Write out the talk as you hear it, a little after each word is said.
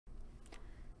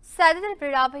சதர்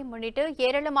விழாவை முன்னிட்டு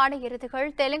ஏராளமான எருதுகள்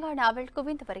தெலுங்கானாவில்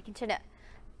குவிந்து வருகின்றன.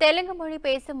 தெலுங்கு மொழி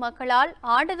பேசும் மக்களால்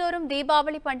ஆண்டுதோறும்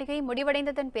தீபாவளி பண்டிகை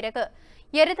முடிவடைந்ததன் பிறகு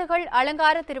எருதுகள்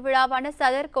அலங்கார திருவிழாவான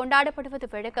சதர் கொண்டாடப்படுவது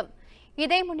வழக்கம்.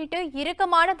 இதை முன்னிட்டு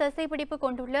இறுக்கமான தசைப்பிடிப்பு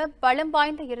கொண்டுள்ள பலம்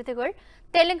வாய்ந்த எருதுகள்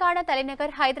தெலுங்கானா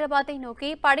தலைநகர் ஹைதராபாத்தை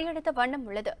நோக்கி படையெடுத்த வண்ணம்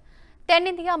உள்ளது.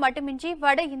 தென்னிந்தியா மட்டுமின்றி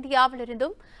வட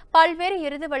இந்தியாவிலிருந்தும் பல்வேறு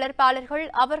எருது வளர்ப்பாளர்கள்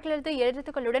அவர்களது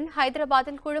எருதுகளுடன்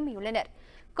ஹைதராபாத்தில் குழுமியுள்ளனர்.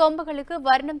 கொம்புகளுக்கு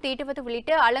வர்ணம் தீட்டுவது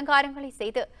உள்ளிட்ட அலங்காரங்களை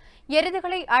செய்து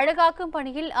எருதுகளை அழகாக்கும்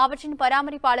பணியில் அவற்றின்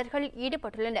பராமரிப்பாளர்கள்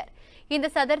ஈடுபட்டுள்ளனர். இந்த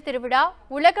சதர் திருவிழா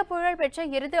உலக புகழ் பெற்ற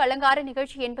எருது அலங்கார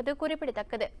நிகழ்ச்சி என்பது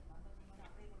குறிப்பிடத்தக்கது.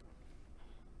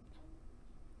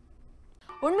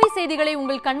 உண்மை செய்திகளை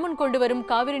உங்கள் கண்முன் கொண்டு வரும்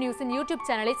காவிரி நியூஸின் யூடியூப்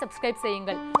சேனலை சப்ஸ்கிரைப்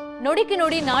செய்யுங்கள். நொடிக்கு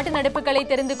நொடி நாட்டு நடப்புகளை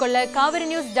தெரிந்து கொள்ள காவிரி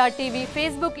நியூஸ்.tv,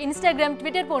 Facebook, Instagram,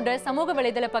 Twitter போன்ற சமூக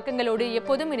வலைதள பக்கங்களோடு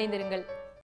எப்போதும் இணைந்திருங்கள்.